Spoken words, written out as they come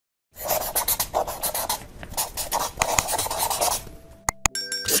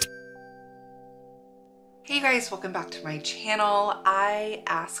Hey guys, welcome back to my channel. I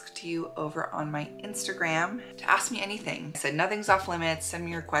asked you over on my Instagram to ask me anything. I said nothing's off limits, send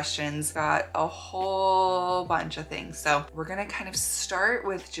me your questions. Got a whole bunch of things. So we're gonna kind of start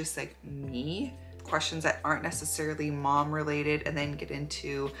with just like me, questions that aren't necessarily mom related, and then get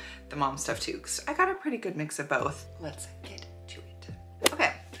into the mom stuff too, because I got a pretty good mix of both. Let's get to it.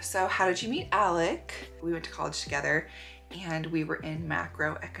 Okay, so how did you meet Alec? We went to college together and we were in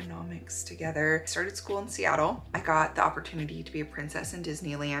macroeconomics together. Started school in Seattle. I got the opportunity to be a princess in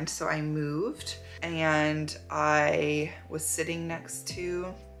Disneyland, so I moved and I was sitting next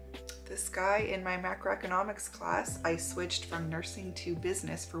to this guy in my macroeconomics class. I switched from nursing to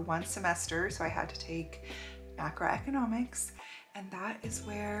business for one semester, so I had to take macroeconomics, and that is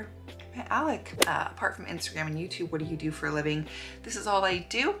where I met Alec. Apart from Instagram and YouTube, what do you do for a living? This is all I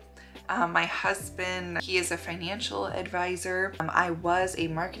do. My husband, he is a financial advisor. I was a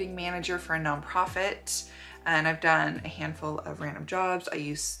marketing manager for a nonprofit, and I've done a handful of random jobs. I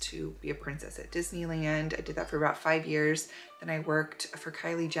used to be a princess at Disneyland. I did that for about 5 years. Then I worked for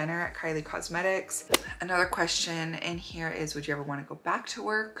Kylie Jenner at Kylie Cosmetics. Another question in here is, would you ever want to go back to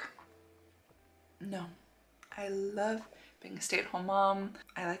work? No. I love being a stay-at-home mom.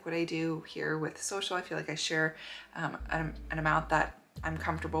 I like what I do here with social. I feel like I share an amount that I'm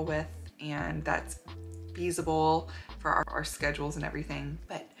comfortable with and that's feasible for our schedules and everything.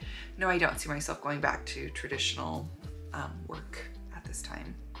 But no, I don't see myself going back to traditional work at this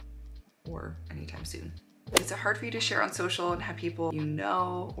time or anytime soon. Is it hard for you to share on social and have people you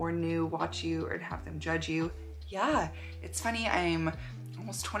know or knew watch you or to have them judge you? Yeah, it's funny, I'm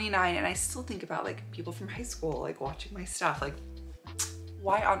almost 29 and I still think about like people from high school like watching my stuff. Like,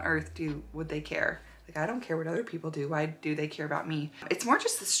 why on earth would they care? Like, I don't care what other people do. Why do they care about me? It's more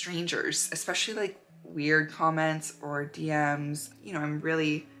just the strangers, especially like weird comments or DMs. You know, I'm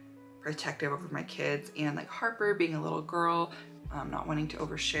really protective over my kids, and like Harper being a little girl, not wanting to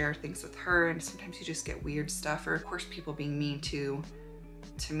overshare things with her. And sometimes you just get weird stuff, or of course people being mean to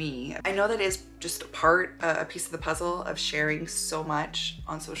me. I know that is just a piece of the puzzle of sharing so much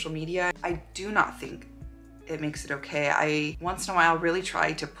on social media. I do not think it makes it okay. I once in a while really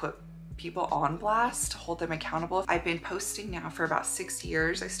try to put people on blast, hold them accountable. I've been posting now for about 6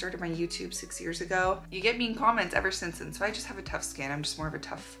 years. I started my YouTube 6 years ago. You get mean comments ever since then, so I just have a tough skin. I'm just more of a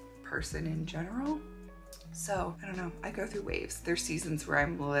tough person in general. So I don't know, I go through waves. There's seasons where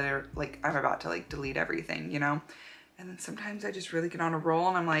I'm literally like, I'm about to like delete everything, you know? And then sometimes I just really get on a roll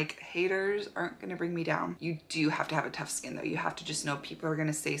and I'm like, haters aren't gonna bring me down. You do have to have a tough skin though. You have to just know people are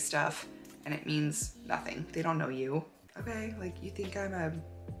gonna say stuff and it means nothing. They don't know you. Okay, like you think I'm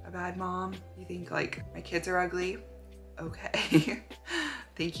a bad mom? You think like my kids are ugly? Okay.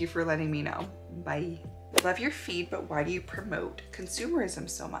 Thank you for letting me know. Bye. Love your feed, but why do you promote consumerism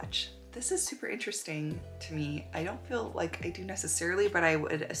so much? This is super interesting to me. I don't feel like I do necessarily, but I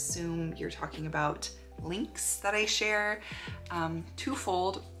would assume you're talking about links that I share.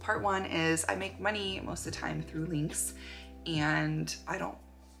 Twofold. Part one is I make money most of the time through links, and I don't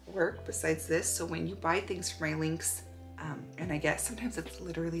work besides this. So when you buy things from my links, and I guess sometimes it's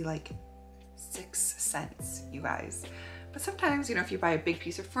literally like 6 cents, you guys. But sometimes, you know, if you buy a big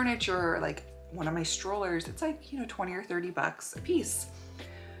piece of furniture or like one of my strollers, it's like, you know, 20 or 30 bucks a piece.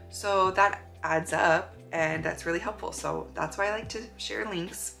 So that adds up and that's really helpful. So that's why I like to share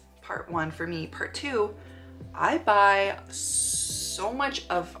links. Part one for me. Part two, I buy so much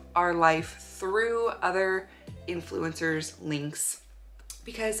of our life through other influencers' links,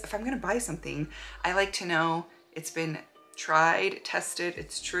 because if I'm gonna buy something, I like to know it's been tried, tested,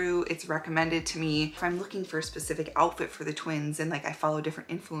 it's true, it's recommended to me. If I'm looking for a specific outfit for the twins and like I follow different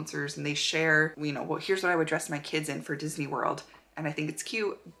influencers and they share, you know, well, here's what I would dress my kids in for Disney World, and I think it's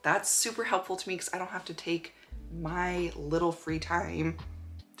cute, that's super helpful to me because I don't have to take my little free time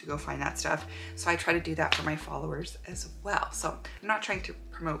to go find that stuff. So I try to do that for my followers as well. So I'm not trying to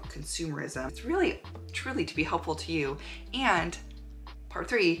promote consumerism. It's really, truly to be helpful to you. And part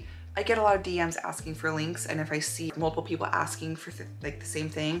three, I get a lot of DMs asking for links, and if I see multiple people asking for like the same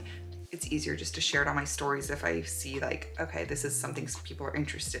thing, it's easier just to share it on my stories. If I see like, okay, this is something people are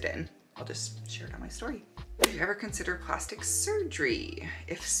interested in, I'll just share it on my story. Have you ever considered plastic surgery?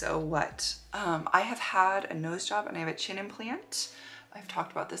 If so, what? I have had a nose job and I have a chin implant. I've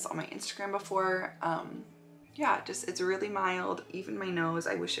talked about this on my Instagram before. Yeah, just it's really mild. Even my nose,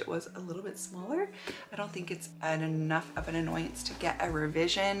 I wish it was a little bit smaller. I don't think it's enough of an annoyance to get a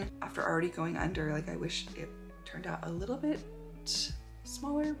revision after already going under. Like, I wish it turned out a little bit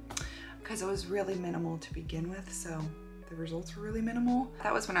smaller because it was really minimal to begin with. So the results were really minimal.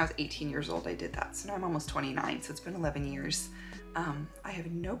 That was when I was 18 years old I did that. So now I'm almost 29, so it's been 11 years. I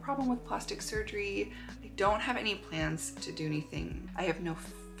have no problem with plastic surgery. I don't have any plans to do anything. I have no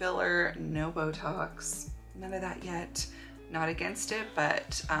filler, no Botox, none of that yet. Not against it,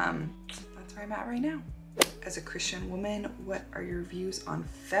 but that's where I'm at right now. As a Christian woman, what are your views on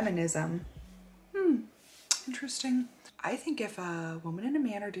feminism? Interesting. I think if a woman and a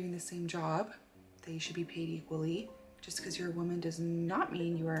man are doing the same job, they should be paid equally. Just because you're a woman does not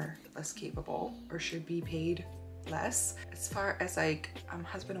mean you are less capable or should be paid less. As far as like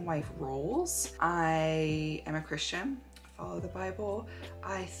husband and wife roles, I am a Christian, follow the Bible.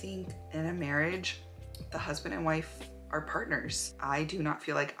 I think in a marriage, the husband and wife are partners. I do not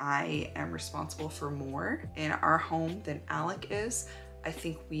feel like I am responsible for more in our home than Alec is. I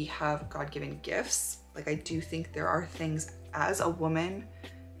think we have God-given gifts. Like I do think there are things as a woman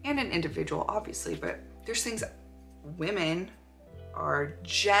and an individual, obviously, but there's things women are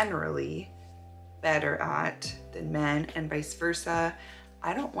generally better at than men and vice versa.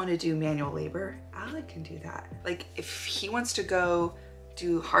 I don't want to do manual labor. Alec can do that. Like if he wants to go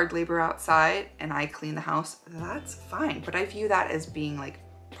do hard labor outside and I clean the house, that's fine. But I view that as being like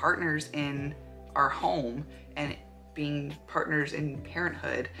partners in our home and being partners in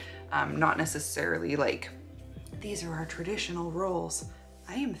parenthood, not necessarily like these are our traditional roles.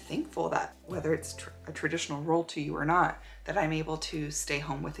 I am thankful that whether it's a traditional role to you or not, that I'm able to stay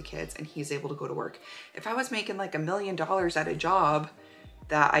home with the kids and he's able to go to work. If I was making like $1 million at a job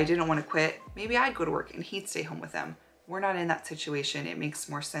that I didn't want to quit, maybe I'd go to work and he'd stay home with them. We're not in that situation. It makes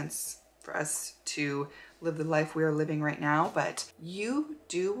more sense for us to live the life we are living right now, but you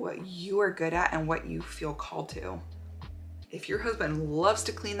do what you are good at and what you feel called to. If your husband loves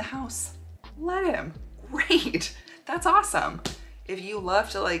to clean the house, let him. Great. That's awesome. If you love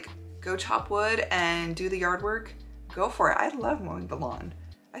to like go chop wood and do the yard work, go for it. I love mowing the lawn.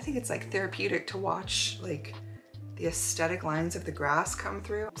 I think it's like therapeutic to watch like the aesthetic lines of the grass come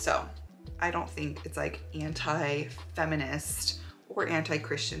through. So I don't think it's like anti-feminist or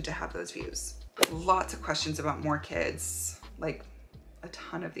anti-Christian to have those views. Lots of questions about more kids, like a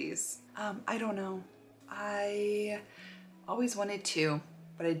ton of these. I don't know. I always wanted to,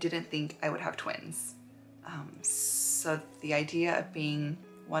 but I didn't think I would have twins. So the idea of being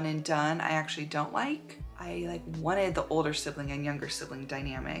one and done, I actually don't like. I like wanted the older sibling and younger sibling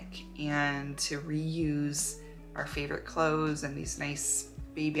dynamic and to reuse our favorite clothes and these nice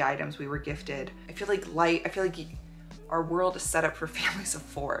baby items we were gifted. I feel like our world is set up for families of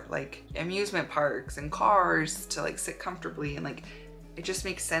 4, like amusement parks and cars to like sit comfortably, and like it just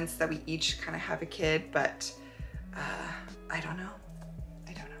makes sense that we each kind of have a kid, but I don't know.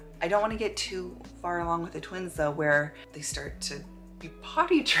 I don't want to get too far along with the twins though, where they start to be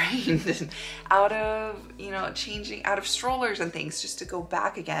potty trained and out of, changing out of strollers and things just to go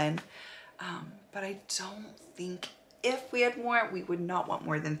back again. But I don't think if we had more, we would not want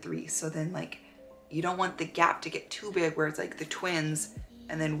more than 3. So then like, you don't want the gap to get too big where it's like the twins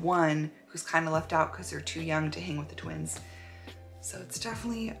and then one who's kind of left out because they're too young to hang with the twins. So it's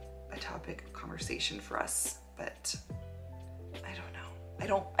definitely a topic of conversation for us, but I don't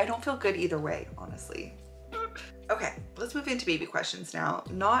know. I don't feel good either way, honestly. Okay, let's move into baby questions now.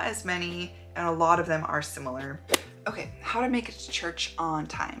 Not as many, and a lot of them are similar. Okay, how to make it to church on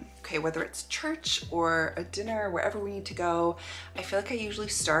time. Okay, whether it's church or a dinner, wherever we need to go, I feel like I usually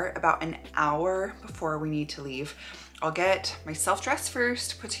start about an hour before we need to leave. I'll get myself dressed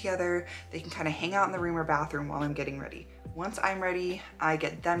first, put together. They can kind of hang out in the room or bathroom while I'm getting ready. Once I'm ready, I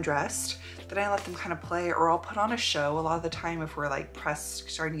get them dressed, then I let them kind of play, or I'll put on a show a lot of the time if we're like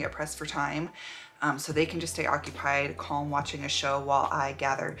starting to get pressed for time. So they can just stay occupied, calm, watching a show while I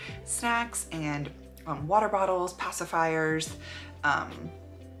gather snacks and water bottles, pacifiers. I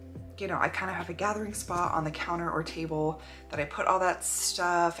kind of have a gathering spot on the counter or table that I put all that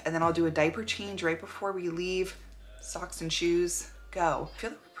stuff, and then I'll do a diaper change right before we leave, socks and shoes, go. I feel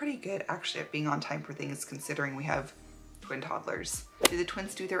like we're pretty good actually at being on time for things considering we have twin toddlers. Do the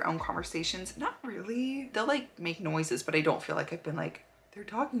twins do their own conversations? Not really. They'll like make noises, but I don't feel like I've been like, they're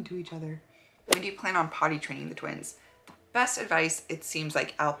talking to each other. When do you plan on potty training the twins? The best advice it seems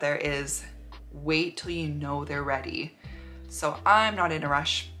like out there is wait till you know they're ready. So I'm not in a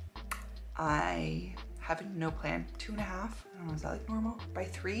rush. I have no plan. 2.5, I don't know, is that like normal? By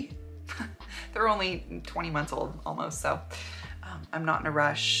 3? They're only 20 months old almost, so I'm not in a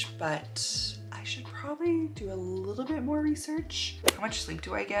rush, but I should probably do a little bit more research. How much sleep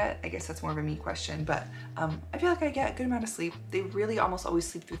do I get? I guess that's more of a me question, but I feel like I get a good amount of sleep. They really almost always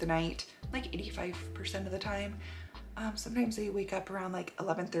sleep through the night, like 85% of the time. Sometimes they wake up around like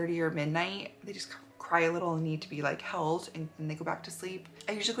 11:30 or midnight. They just cry a little and need to be like held, and then they go back to sleep.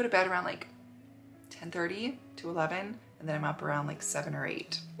 I usually go to bed around like 10:30 to 11, and then I'm up around like 7 or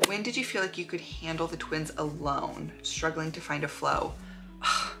 8. When did you feel like you could handle the twins alone, struggling to find a flow?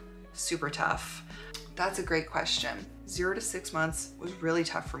 Super tough. That's a great question. 0 to 6 months was really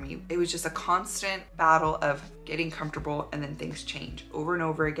tough for me. It was just a constant battle of getting comfortable, and then things change over and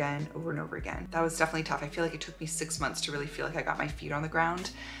over again, over and over again. That was definitely tough. I feel like it took me 6 months to really feel like I got my feet on the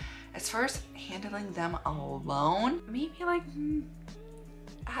ground. As far as handling them alone, maybe like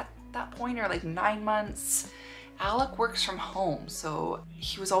at that point, or like 9 months. Alec works from home, so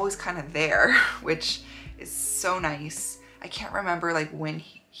he was always kind of there, which is so nice. I can't remember like when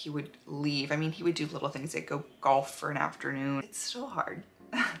he would leave. I mean, he would do little things like go golf for an afternoon. It's still hard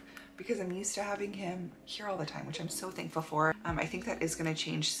because I'm used to having him here all the time, which I'm so thankful for. I think that is gonna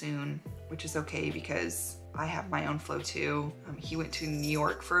change soon, which is okay because I have my own flow too. He went to New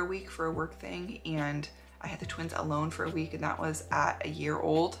York for a week for a work thing, and I had the twins alone for a week, and that was at 1 year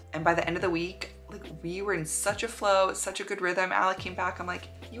old. And by the end of the week, like we were in such a flow, such a good rhythm. Alec came back, I'm like,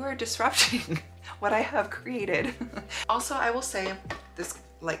 you are disrupting what I have created. Also, I will say this,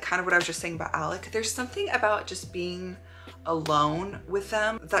 like kind of what I was just saying about Alec, there's something about just being alone with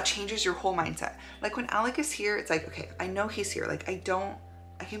them that changes your whole mindset. Like when Alec is here, it's like, okay, I know he's here. Like I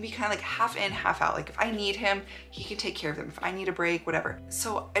can be kind of like half in, half out. Like if I need him, he can take care of them. If I need a break, whatever.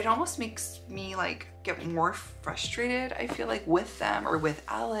 So it almost makes me like get more frustrated, I feel like, with them or with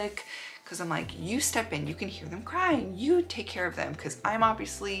Alec, because I'm like, you step in, you can hear them crying, you take care of them, because I'm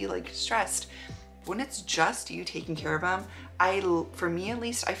obviously like stressed. When it's just you taking care of them, for me at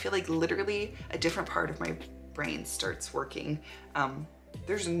least, I feel like literally a different part of my brain starts working.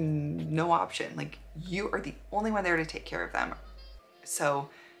 There's no option. Like you are the only one there to take care of them. So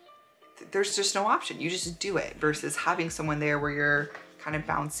there's just no option. You just do it, versus having someone there where you're kind of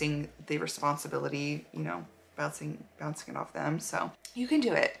bouncing the responsibility, you know, bouncing it off them. So you can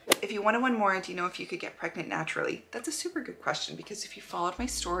do it. If you wanted one more, do you know if you could get pregnant naturally? That's a super good question, because if you followed my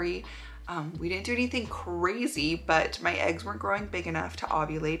story, we didn't do anything crazy, but my eggs weren't growing big enough to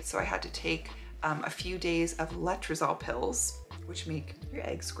ovulate. So I had to take a few days of letrozole pills, which make your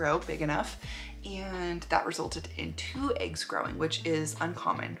eggs grow big enough. And that resulted in 2 eggs growing, which is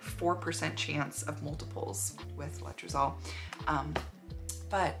uncommon, 4% chance of multiples with letrozole.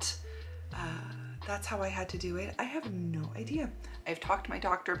 That's how I had to do it. I have no idea. I've talked to my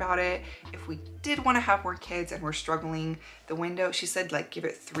doctor about it. If we did want to have more kids and we're struggling, the window, she said like give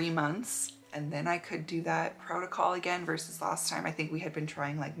it 3 months and then I could do that protocol again, versus last time I think we had been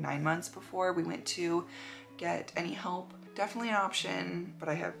trying like 9 months before we went to get any help. Definitely an option, but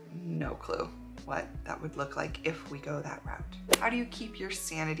I have no clue what that would look like if we go that route. How do you keep your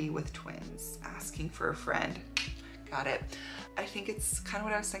sanity with twins? Asking for a friend. Got it. I think it's kind of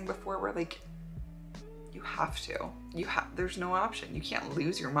what I was saying before, where like you have to. There's no option. You can't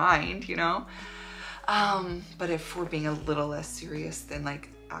lose your mind, you know? But if we're being a little less serious than like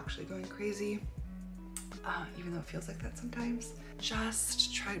actually going crazy, even though it feels like that sometimes,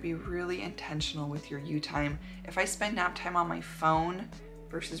 just try to be really intentional with your you time. If I spend nap time on my phone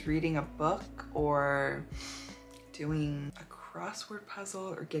versus reading a book or doing a crossword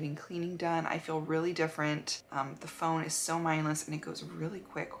puzzle or getting cleaning done, I feel really different. The phone is so mindless and it goes really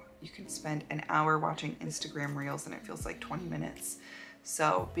quick. You can spend an hour watching Instagram reels and it feels like 20 minutes.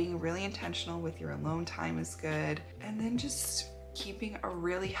 So being really intentional with your alone time is good. And then just keeping a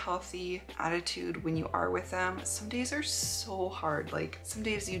really healthy attitude when you are with them. Some days are so hard. Like some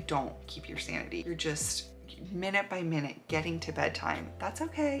days you don't keep your sanity. You're just minute by minute getting to bedtime. That's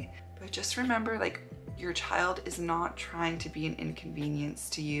okay. But just remember, like, your child is not trying to be an inconvenience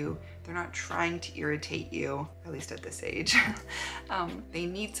to you. They're not trying to irritate you, at least at this age. They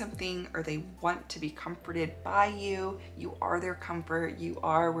need something or they want to be comforted by you. You are their comfort. You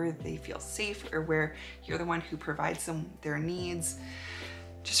are where they feel safe, or where you're the one who provides them their needs.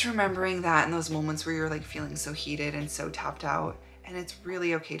 Just remembering that in those moments where you're like feeling so heated and so tapped out. And it's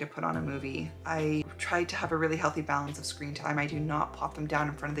really okay to put on a movie. I tried to have a really healthy balance of screen time. I do not plop them down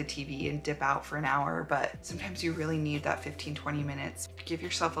in front of the TV and dip out for an hour, but sometimes you really need that 15-20 minutes. Give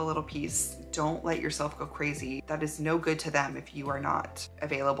yourself a little peace. Don't let yourself go crazy. That is no good to them if you are not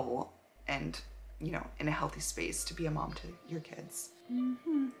available and, you know, in a healthy space to be a mom to your kids.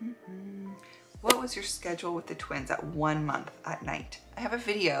 What was your schedule with the twins at 1 month at night? I have a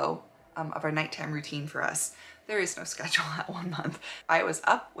video of our nighttime routine for us. There is no schedule at 1 month. I was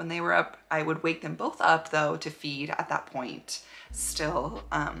up when they were up. I would wake them both up though to feed at that point still.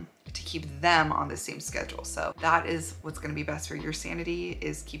 to keep them on the same schedule. So that is what's going to be best for your sanity,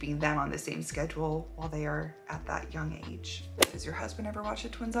 is keeping them on the same schedule while they are at that young age. Does your husband ever watch the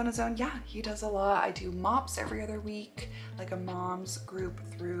twins on his own? Yeah, he does a lot. I do MOPS every other week, like a mom's group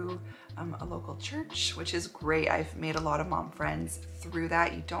through a local church, which is great. I've made a lot of mom friends through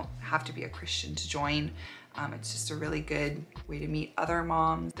that. You don't have to be a Christian to join. It's just a really good way to meet other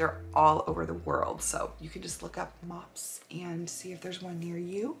moms. They're all over the world, so you can just look up MOPS and see if there's one near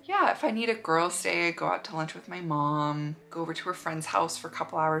you. Yeah, if I need a girls' day, I go out to lunch with my mom, go over to her friend's house for a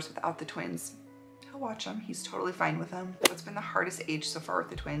couple hours without the twins. He'll watch them. He's totally fine with them. What's been the hardest age so far with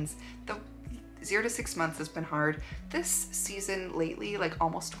the twins? The 0 to 6 months has been hard. This season lately, like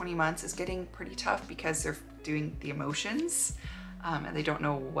almost 20 months, is getting pretty tough because they're doing the emotions and they don't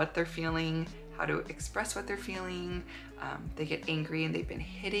know what they're feeling, how to express what they're feeling. They get angry and they've been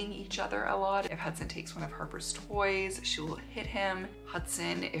hitting each other a lot. If Hudson takes one of Harper's toys, she will hit him.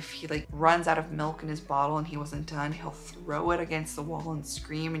 Hudson, if he like runs out of milk in his bottle and he wasn't done, he'll throw it against the wall and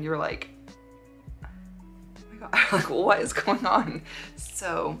scream, and you're like, oh my God, like what is going on?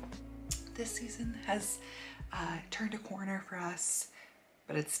 So this season has turned a corner for us,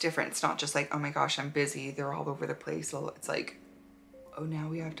 but it's different. It's not just like, oh my gosh, I'm busy, they're all over the place. It's like, oh, now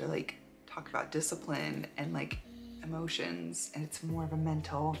we have to like talk about discipline and like emotions, and it's more of a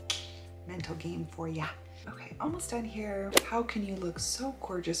mental game for ya. Okay, almost done here. How can you look so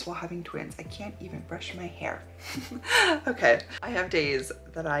gorgeous while having twins? I can't even brush my hair. Okay, I have days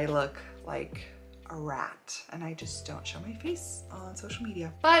that I look like a rat and I just don't show my face on social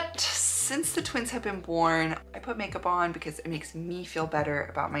media. But since the twins have been born, I put makeup on because it makes me feel better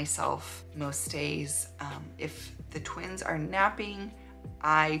about myself most days. If the twins are napping,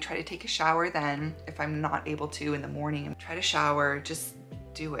 I try to take a shower then. If I'm not able to in the morning, try to shower, just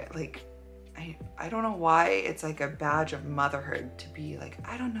do it. Like, I don't know why it's like a badge of motherhood to be like,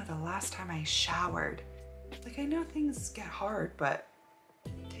 I don't know the last time I showered. Like, I know things get hard, but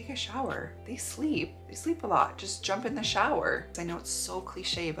take a shower. They sleep a lot. Just jump in the shower. I know it's so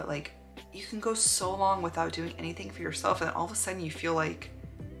cliche, but like, you can go so long without doing anything for yourself, and all of a sudden you feel like,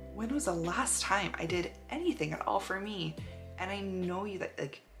 when was the last time I did anything at all for me? And I know that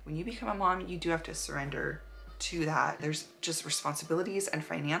like when you become a mom, you do have to surrender to that. There's just responsibilities and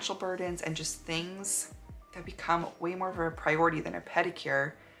financial burdens and just things that become way more of a priority than a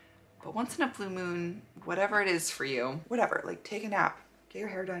pedicure. But once in a blue moon, whatever it is for you, whatever, like take a nap, get your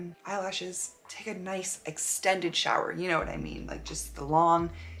hair done, eyelashes, take a nice extended shower. You know what I mean? Like just the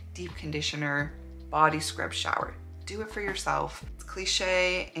long, deep conditioner, body scrub shower. Do it for yourself. It's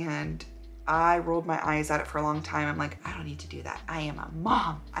cliche, and I rolled my eyes at it for a long time. I'm like, I don't need to do that. I am a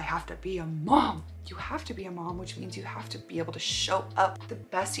mom. I have to be a mom. You have to be a mom, which means you have to be able to show up the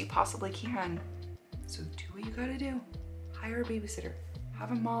best you possibly can. So do what you gotta do. Hire a babysitter.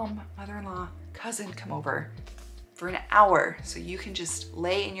 Have a mom, mother-in-law, cousin come over for an hour so you can just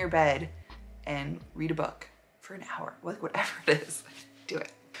lay in your bed and read a book for an hour. Like whatever it is, do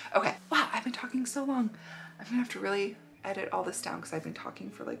it. Okay, wow, I've been talking so long. I'm gonna have to really edit all this down because I've been talking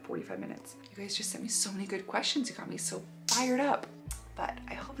for like 45 minutes. You guys just sent me so many good questions. You got me so fired up. But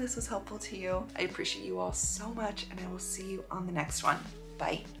I hope this was helpful to you. I appreciate you all so much, and I will see you on the next one.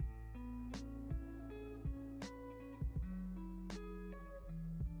 Bye.